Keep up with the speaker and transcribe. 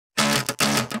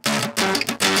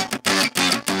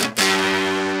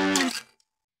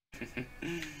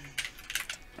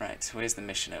Right, where's the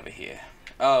mission over here?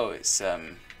 Oh, it's,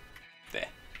 there.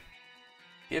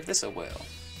 Give this a whirl.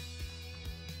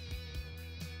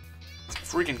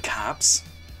 Friggin' cabs.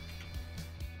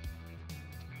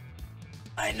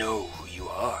 I know who you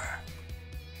are.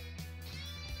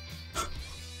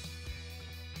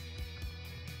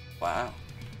 Wow.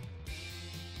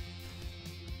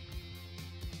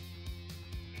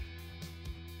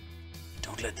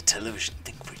 Don't let the television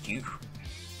think for you.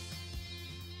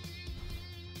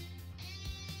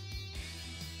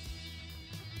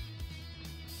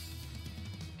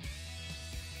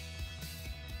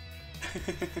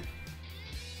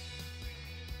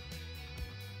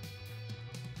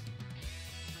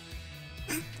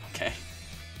 Okay.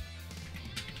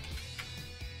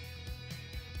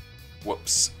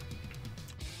 Whoops.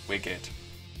 We're good.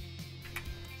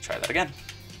 Try that again.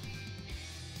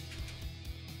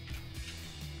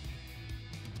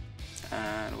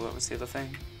 And what was the other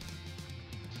thing?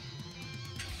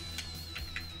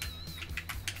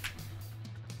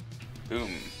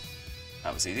 Boom.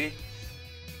 That was easy.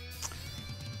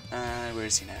 And where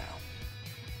is he now?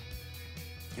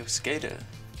 Yo, skater.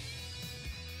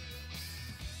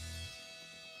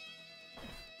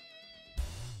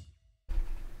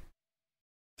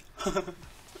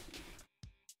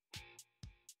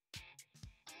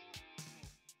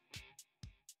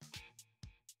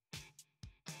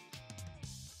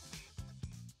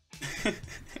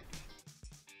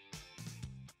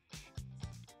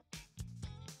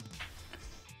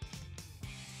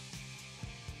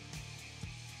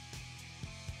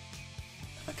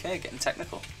 Okay, getting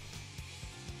technical.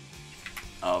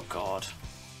 Oh god.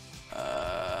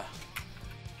 I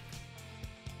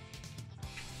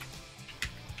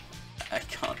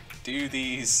can't do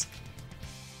these.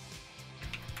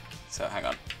 So hang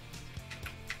on.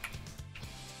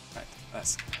 Right,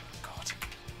 that's god.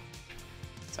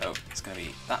 So it's gonna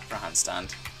be that for a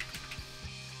handstand.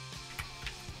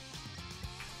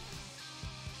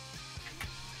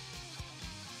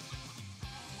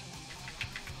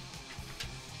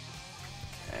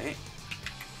 Okay.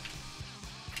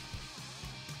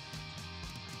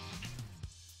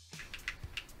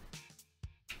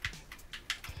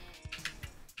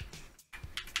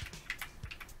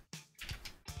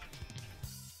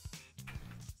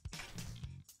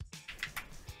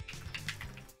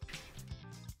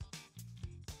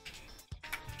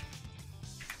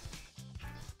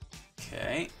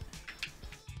 Okay,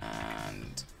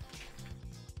 and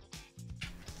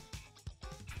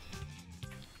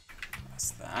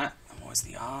that's that. And what was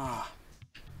the R?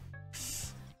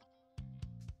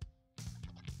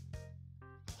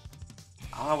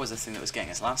 R was the thing that was getting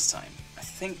us last time. I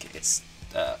think it's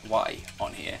Y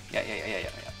on here. Yeah.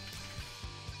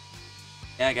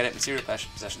 Yeah, I get it. Material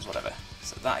possessions, whatever.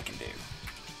 So that I can do.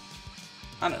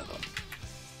 And another one.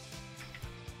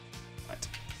 Right,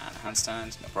 and a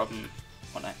handstand, no problem.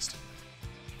 What next?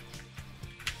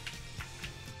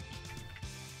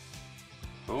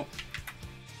 Cool.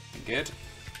 Good.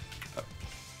 Oh,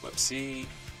 whoopsie.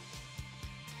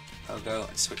 Pogo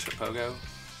and switch for pogo.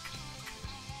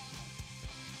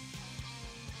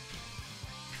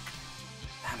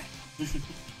 Damn it.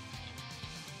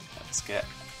 Let's get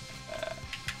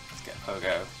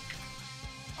pogo.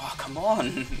 Oh, come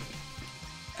on.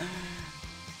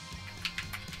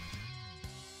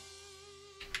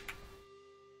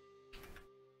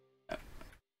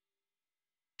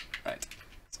 Right,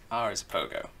 so R is a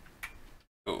pogo.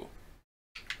 Cool.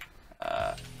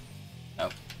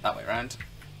 Nope, that way around.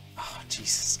 Oh,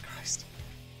 Jesus Christ.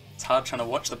 It's hard trying to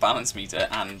watch the balance meter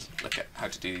and look at how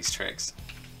to do these tricks.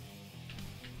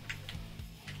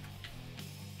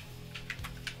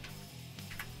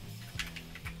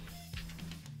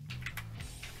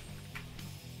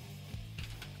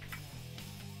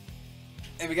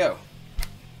 There we go.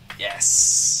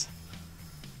 Yes.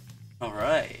 All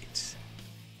right.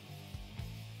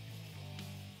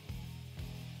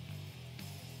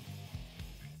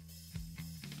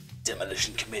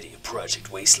 Demolition Committee of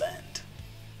Project Wasteland.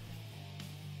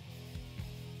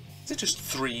 Is it just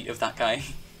 3 of that guy?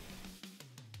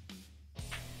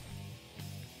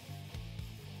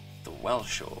 The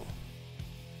Welshore.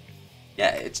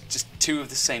 Yeah, it's just 2 of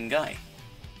the same guy.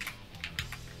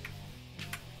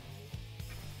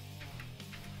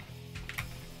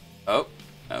 Oh,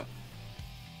 no.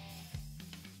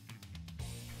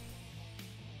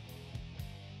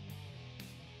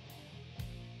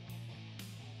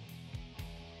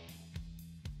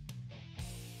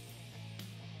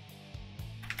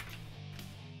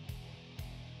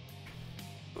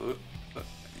 Ooh,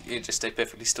 you just stay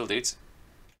perfectly still, dudes.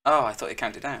 Oh, I thought it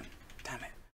counted down. Damn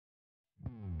it.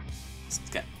 Let's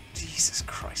get... Jesus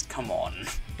Christ, come on.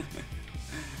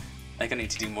 I think I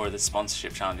need to do more of the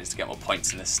sponsorship challenges to get more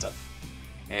points in this stuff.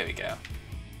 Here we go.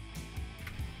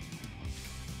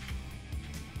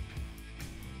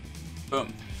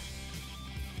 Boom.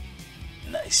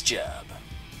 Nice job.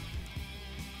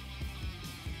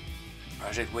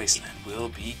 Project Wasteland will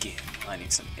begin. I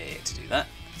need some air to do that.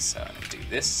 So I'm going to do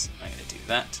this, I'm going to do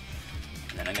that,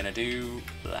 and then I'm going to do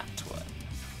that one.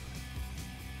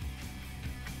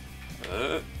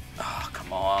 Oh,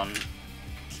 come on.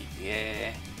 Keep the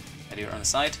air. I do it on the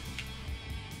side?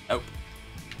 Nope.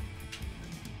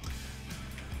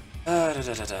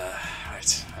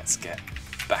 Right, let's get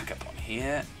back up on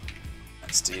here.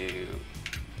 Let's do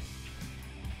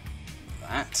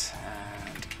that,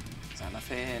 and is that enough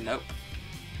here? Nope.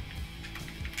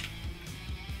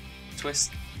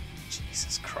 Twist.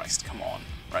 Jesus Christ, come on.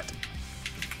 Right.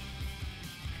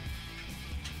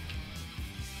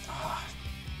 Ah.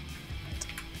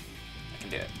 I can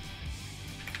do it.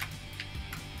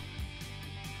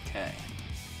 Okay.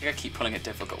 I think I keep pulling a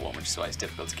difficult one, which is why it's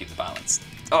difficult to keep the balance.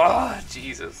 Oh,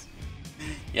 Jesus.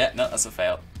 Yeah, no, that's a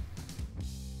fail.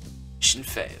 Mission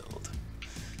failed.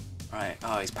 Right.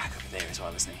 Oh, he's back over there as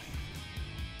well, isn't he?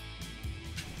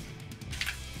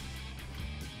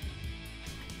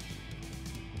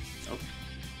 Oh.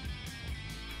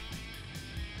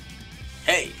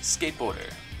 Hey,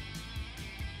 skateboarder.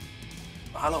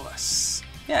 Follow us.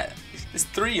 Yeah, there's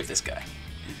 3 of this guy.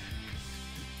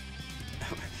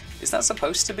 Is that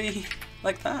supposed to be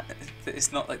like that?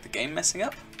 It's not like the game messing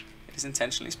up? It is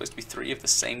intentionally supposed to be 3 of the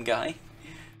same guy?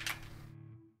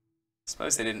 I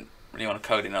suppose they didn't really want to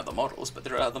code in other models, but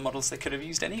there are other models they could have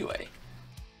used anyway.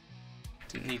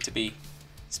 Didn't need to be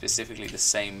specifically the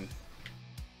same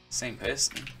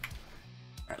person.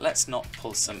 Right, let's not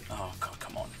pull some... Oh, God,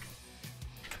 come on.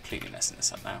 Completely messing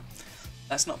this up now.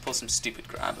 Let's not pull some stupid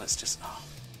grab. Let's just... Oh,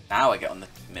 now I get on the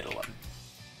middle one.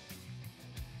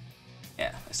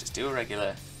 Yeah, let's just do a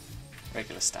regular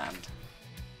stand.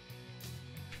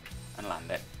 And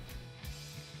land it.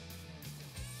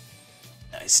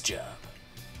 Nice job.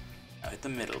 Now hit the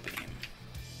middle beam.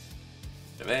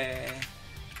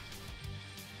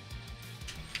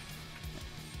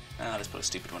 Ah, let's put a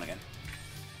stupid one again.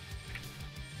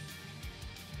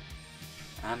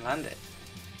 And land it.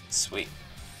 Sweet.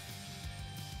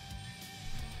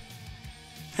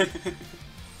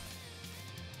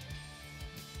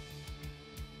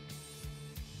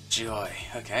 Joy.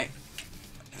 Okay.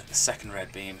 Hit the second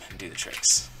red beam and do the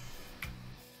tricks.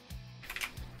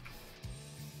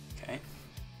 Okay.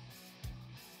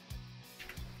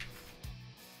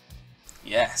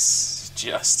 Yes,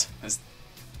 just as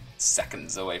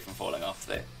seconds away from falling off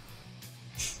there.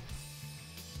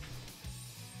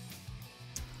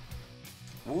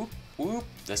 Whoop, whoop,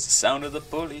 that's the sound of the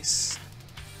police.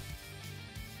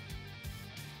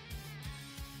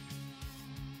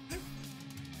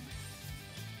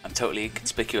 I'm totally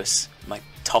inconspicuous. My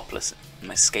topless,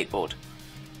 my skateboard.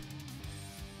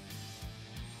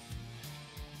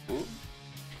 Ooh.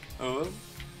 Oh,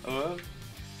 oh,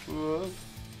 oh,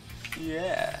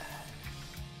 yeah.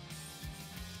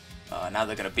 Oh, now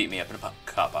they're gonna beat me up in a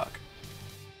car park.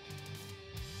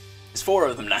 There's 4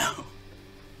 of them now.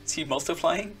 Is he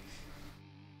multiplying?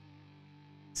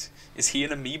 Is he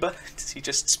an amoeba? Does he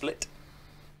just split?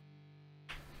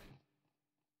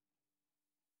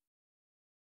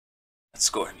 Let's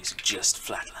score him using just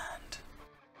Flatland.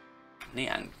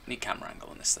 Neat camera angle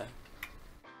on this though.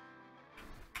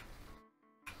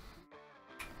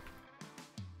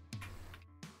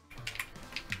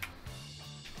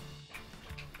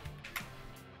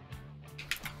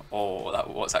 Oh, that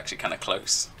was actually kind of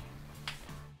close.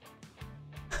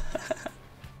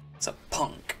 It's a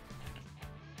punk.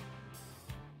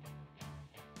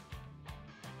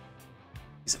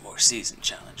 He's a more seasoned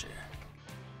challenger.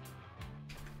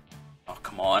 Oh,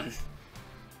 come on.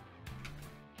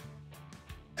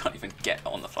 Can't even get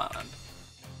on the Flatland.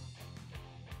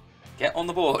 Get on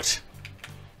the board.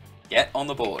 Get on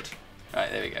the board.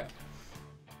 Right, there we go.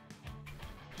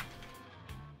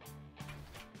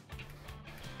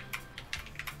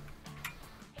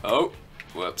 Oh,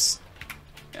 whoops.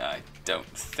 I don't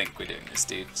think we're doing this,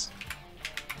 dudes.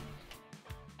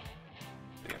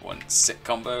 We get 1 sick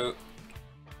combo.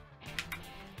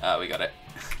 Ah, we got it.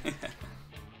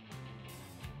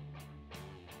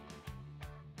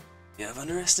 You have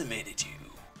underestimated you.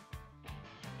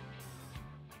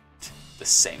 The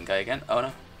same guy again? Oh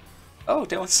no. Oh,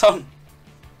 Daewon's song.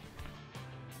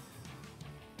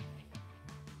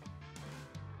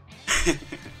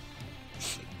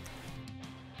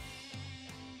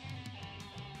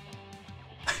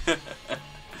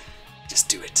 Just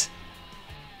do it.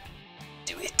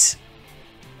 Do it.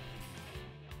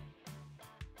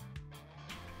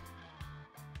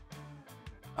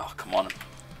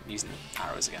 using the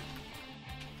arrows again.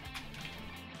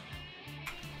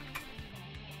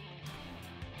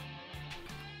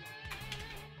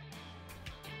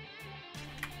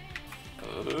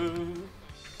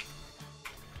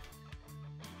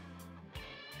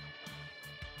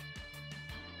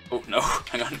 Oh no,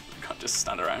 hang on, I can't just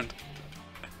stand around.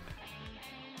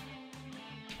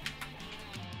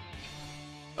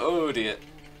 Oh dear.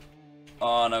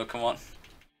 Oh no, come on.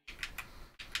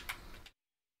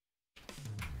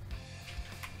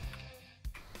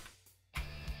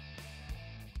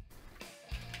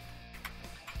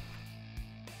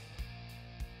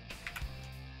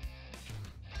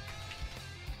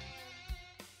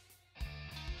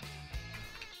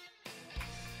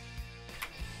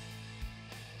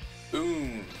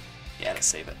 Boom. Yeah, let's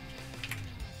save it.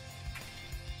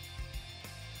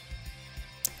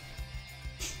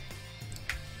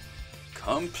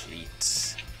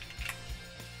 Complete.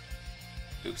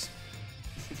 Oops.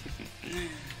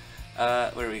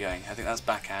 Where are we going? I think that's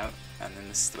back out, and then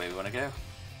this is the way we want to go.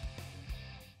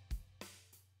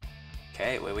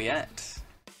 Okay, where are we at?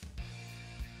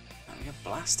 And we are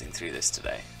blasting through this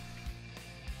today.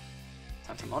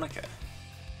 Santa Monica.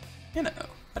 You know,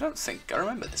 I don't think I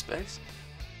remember this place.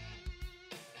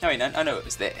 I mean, I know it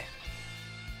was there.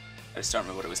 I just don't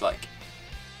remember what it was like.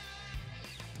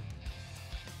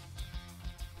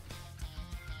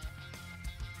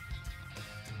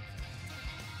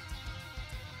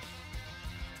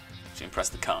 To impress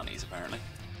the carnies, apparently.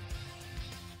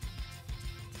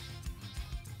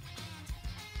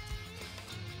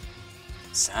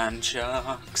 Sand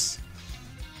sharks.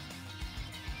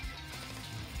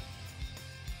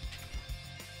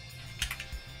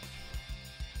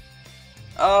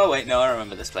 Oh wait, no, I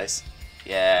remember this place.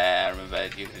 Yeah, I remember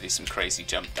you're gonna do some crazy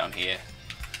jump down here.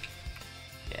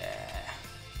 Yeah.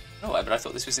 Oh, but I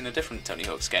thought this was in a different Tony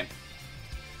Hawk's game.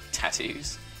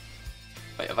 Tattoos.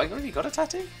 Wait, have I already got a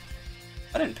tattoo?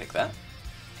 I didn't pick that.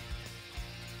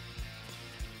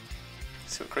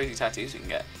 See what crazy tattoos we can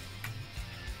get.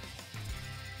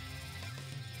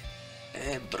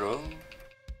 Eh, bro.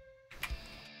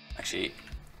 Actually,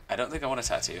 I don't think I want a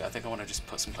tattoo. I think I want to just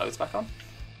put some clothes back on.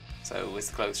 So, where's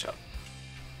the clothes shop?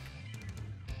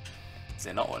 Is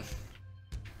there not one?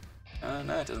 Oh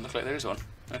no, it doesn't look like there is one.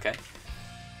 Okay.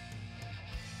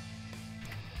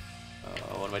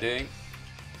 Oh, what am I doing?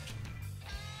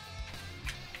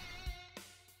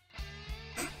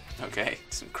 Okay,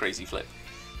 some crazy flip.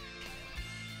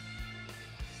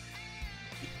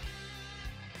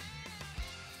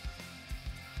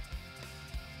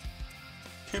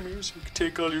 Come here so we can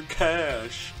take all your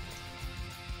cash.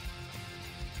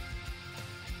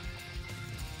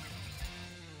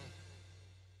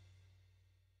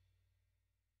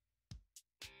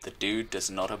 The dude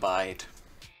does not abide.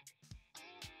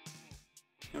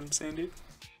 You know what I'm saying, dude?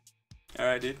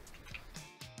 Alright, dude.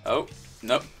 Oh,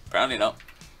 nope, apparently not.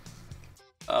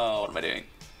 Oh, what am I doing?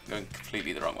 I'm going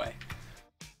completely the wrong way.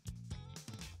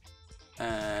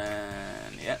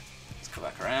 And yeah, let's go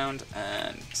back around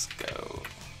and let's go.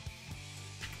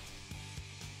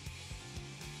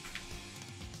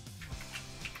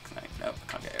 Nope,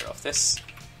 I can't get air off this.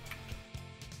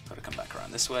 Gotta come back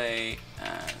around this way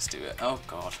and let's do it. Oh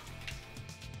god.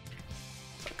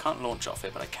 So I can't launch off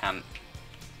it, but I can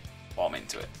bomb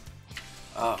into it.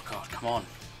 Oh god, come on.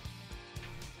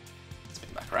 Spin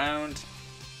back around.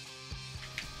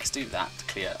 Let's do that to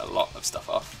clear a lot of stuff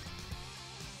off.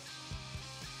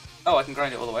 Oh, I can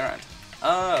grind it all the way around.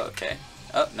 Oh, okay.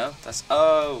 Oh, no, that's...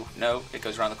 Oh, no, it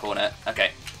goes around the corner.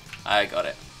 Okay, I got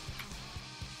it.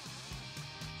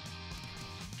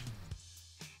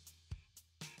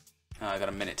 Oh, I got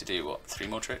a minute to do, what, 3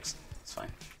 more tricks? It's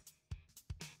fine.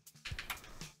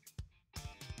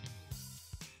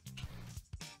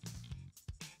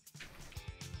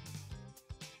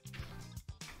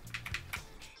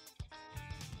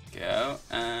 Go,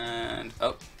 and...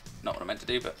 Oh, not what I meant to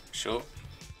do, but sure.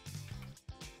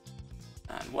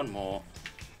 And one more.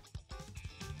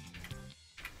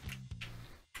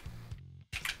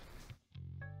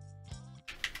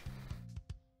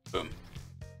 Boom.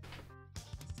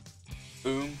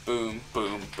 Boom, boom,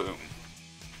 boom, boom.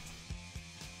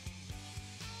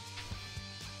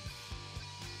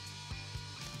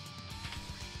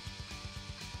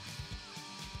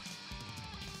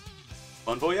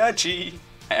 Bon voyage!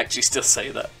 I actually still say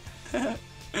that.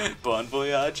 Bon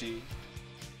voyage!